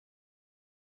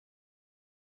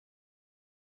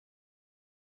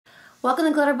Welcome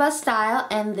to Glitter Buzz Style,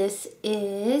 and this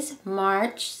is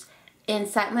March's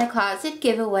Inside My Closet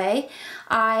giveaway.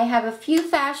 I have a few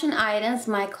fashion items.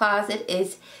 My closet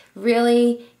is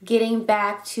really getting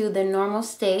back to the normal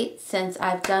state since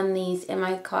I've done these in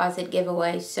my closet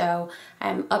giveaway. So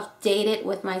I'm updated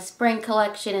with my spring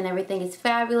collection and everything is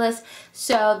fabulous.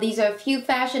 So these are a few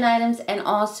fashion items and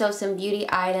also some beauty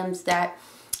items that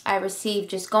I received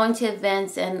just going to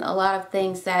events, and a lot of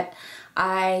things that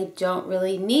I don't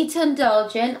really need to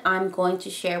indulge in, I'm going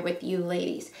to share with you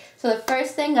ladies. So the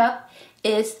first thing up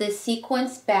is the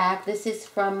sequence bag. This is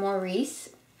from Maurice.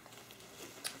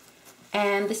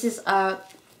 And this is a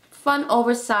fun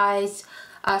oversized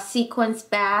sequence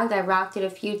bag. I rocked it a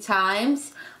few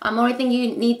times. The only thing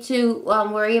you need to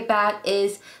worry about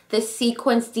is the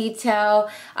sequence detail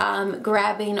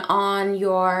grabbing on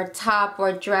your top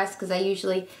or dress, because I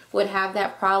usually would have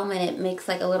that problem and it makes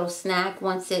like a little snag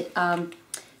once it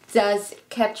does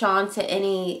catch on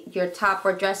to your top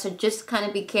or dress, so just kind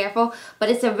of be careful. But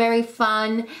it's a very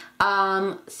fun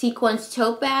sequence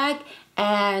tote bag,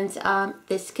 and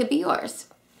this could be yours.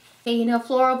 Okay, you know,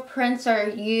 floral prints are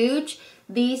huge.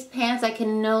 These pants I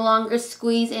can no longer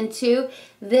squeeze into.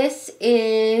 This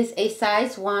is a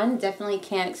size 1. Definitely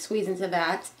can't squeeze into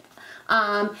that.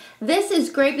 This is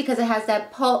great because it has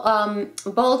that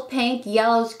bold pink,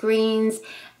 yellows, greens,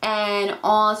 and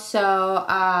also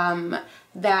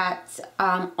that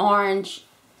orange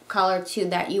color too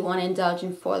that you want to indulge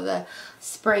in for the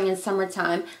spring and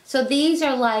summertime. So these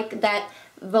are like that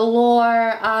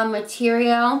velour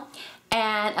material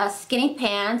and skinny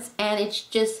pants, and it's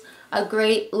just a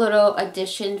great little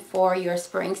addition for your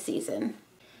spring season.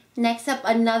 Next up,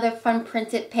 another fun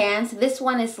printed pants. This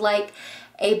one is like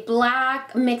a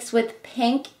black mixed with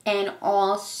pink and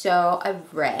also a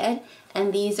red,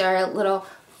 and these are little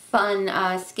fun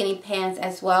skinny pants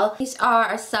as well. These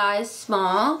are a size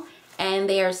small and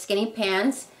they are skinny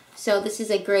pants, so this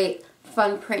is a great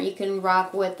fun print you can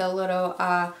rock with a little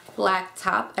black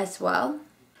top as well.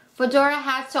 Fedora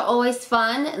hats are always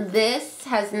fun. This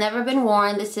has never been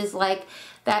worn. This is like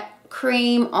that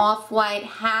cream off-white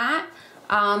hat.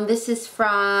 This is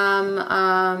from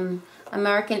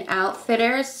American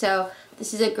Outfitters. So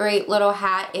this is a great little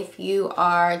hat if you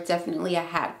are definitely a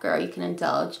hat girl. You can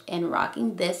indulge in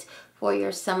rocking this for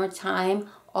your summertime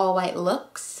all-white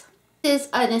looks. This is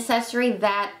an accessory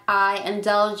that I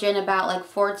indulge in about like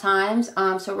 4 times.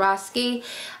 Swarovski.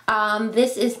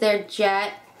 This is their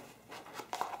jet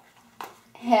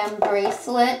hem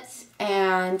bracelets,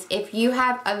 and if you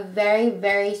have a very,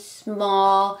 very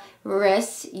small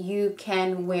wrist, you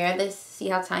can wear this. See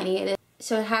how tiny it is?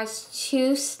 So it has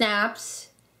 2 snaps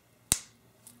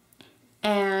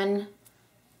and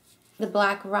the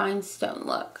black rhinestone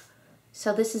look.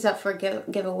 So this is up for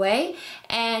giveaway,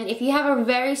 and if you have a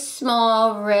very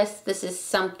small wrist, this is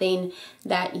something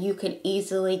that you could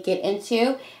easily get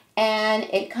into, and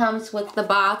it comes with the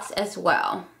box as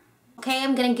well. Okay,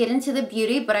 I'm going to get into the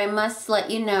beauty, but I must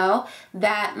let you know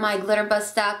that my Glitter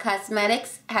Buzz Style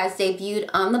Cosmetics has debuted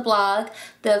on the blog.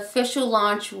 The official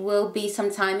launch will be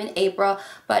sometime in April,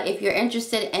 but if you're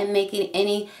interested in making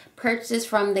any purchases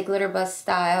from the Glitter Buzz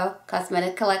Style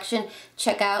Cosmetic Collection,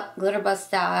 check out Glitter Buzz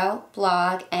Style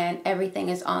blog, and everything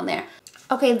is on there.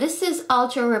 Okay, this is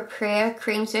Ultra Repair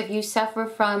Cream, so if you suffer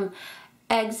from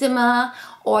eczema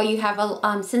or you have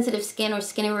a sensitive skin or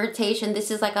skin irritation,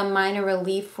 this is like a minor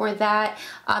relief for that.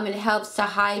 It helps to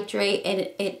hydrate, and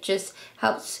it just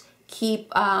helps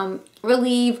keep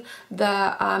relieve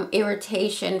the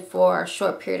irritation for a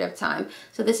short period of time.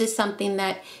 So this is something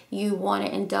that you want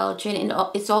to indulge in, and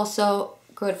it's also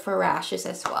good for rashes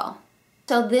as well.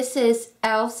 So this is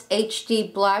e.l.f.'s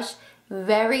HD blush,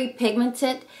 very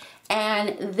pigmented.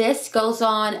 And this goes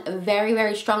on very,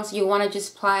 very strong, so you want to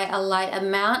just apply a light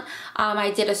amount.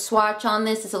 I did a swatch on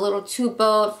this. It's a little too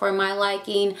bold for my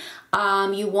liking.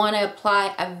 You want to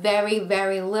apply a very,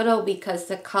 very little because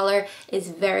the color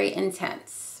is very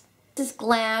intense. This is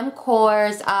Glam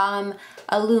Core's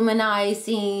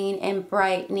Illuminizing and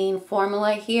Brightening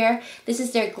formula here. This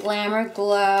is their Glamour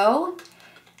Glow.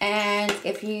 And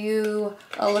if you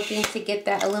are looking to get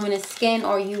that luminous skin,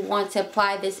 or you want to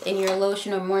apply this in your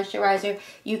lotion or moisturizer,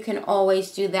 you can always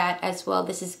do that as well.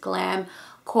 This is Glam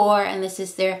Core, and this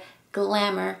is their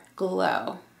Glamour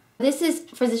Glow. This is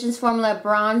Physicians Formula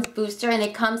Bronze Booster, and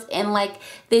it comes in like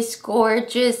this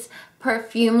gorgeous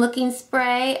perfume looking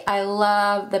spray. I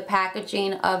love the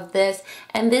packaging of this,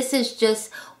 and this is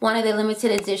just one of the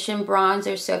limited edition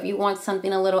bronzers, so if you want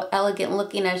something a little elegant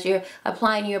looking as you're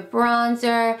applying your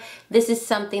bronzer, this is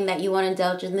something that you want to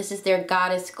indulge in. This is their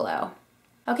Goddess Glow.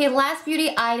 Okay, last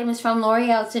beauty item is from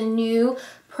L'Oreal. It's a new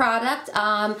product.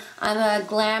 I'm a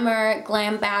glam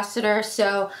ambassador,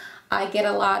 so I get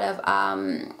a lot of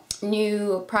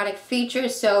new product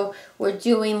features. So we're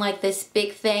doing like this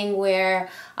big thing where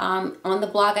on the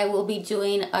blog I will be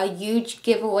doing a huge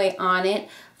giveaway on it,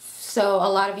 so a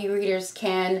lot of you readers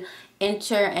can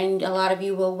enter and a lot of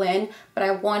you will win. But I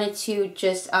wanted to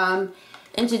just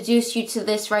introduce you to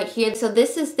this right here. So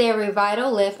this is their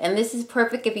Revital Lift, and this is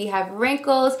perfect if you have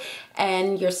wrinkles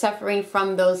and you're suffering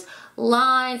from those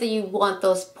lines and you want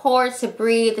those pores to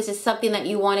breathe. This is something that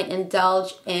you want to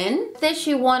indulge in. This,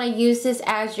 you want to use this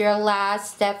as your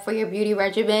last step for your beauty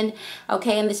regimen,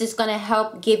 okay? And this is going to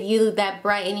help give you that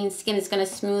brightening skin. It's going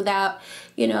to smooth out,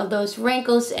 you know, those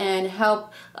wrinkles and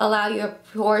help allow your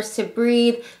pores to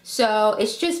breathe. So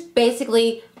it's just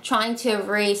basically trying to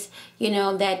erase, you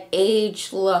know, that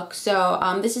age look.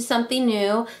 So this is something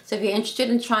new. So if you're interested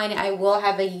in trying it, I will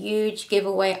have a huge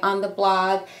giveaway on the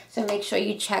blog. So make sure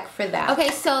you check for that. Okay,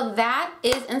 so that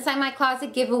is Inside My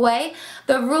Closet giveaway.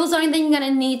 The rules, only thing you're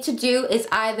gonna need to do is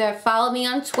either follow me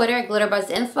on Twitter at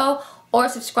GlitterBuzzInfo or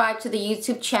subscribe to the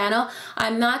YouTube channel.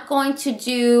 I'm not going to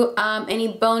do any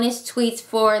bonus tweets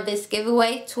for this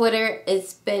giveaway. Twitter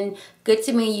has been good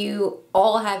to me. You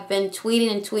all have been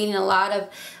tweeting a lot of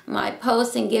my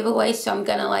posts and giveaways, so I'm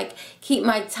gonna like keep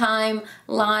my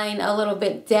timeline a little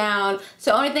bit down.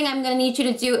 So only thing I'm gonna need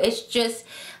you to do is just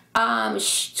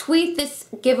tweet this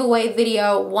giveaway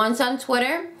video once on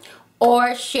Twitter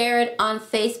or share it on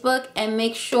Facebook, and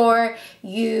make sure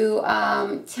you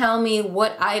tell me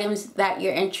what items that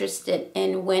you're interested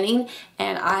in winning,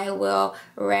 and I will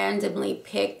randomly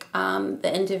pick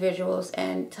the individuals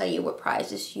and tell you what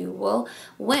prizes you will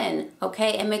win,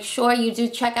 okay? And make sure you do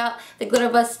check out the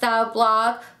Glitterbuzz Style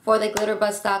blog for the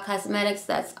Glitterbuzz Style Cosmetics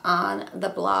that's on the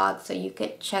blog, so you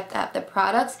could check out the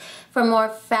products for more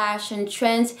fashion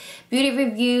trends, beauty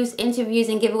reviews, interviews,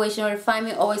 and giveaways. In order to find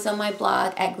me, always on my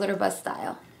blog at Glitterbuzz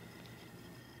Style.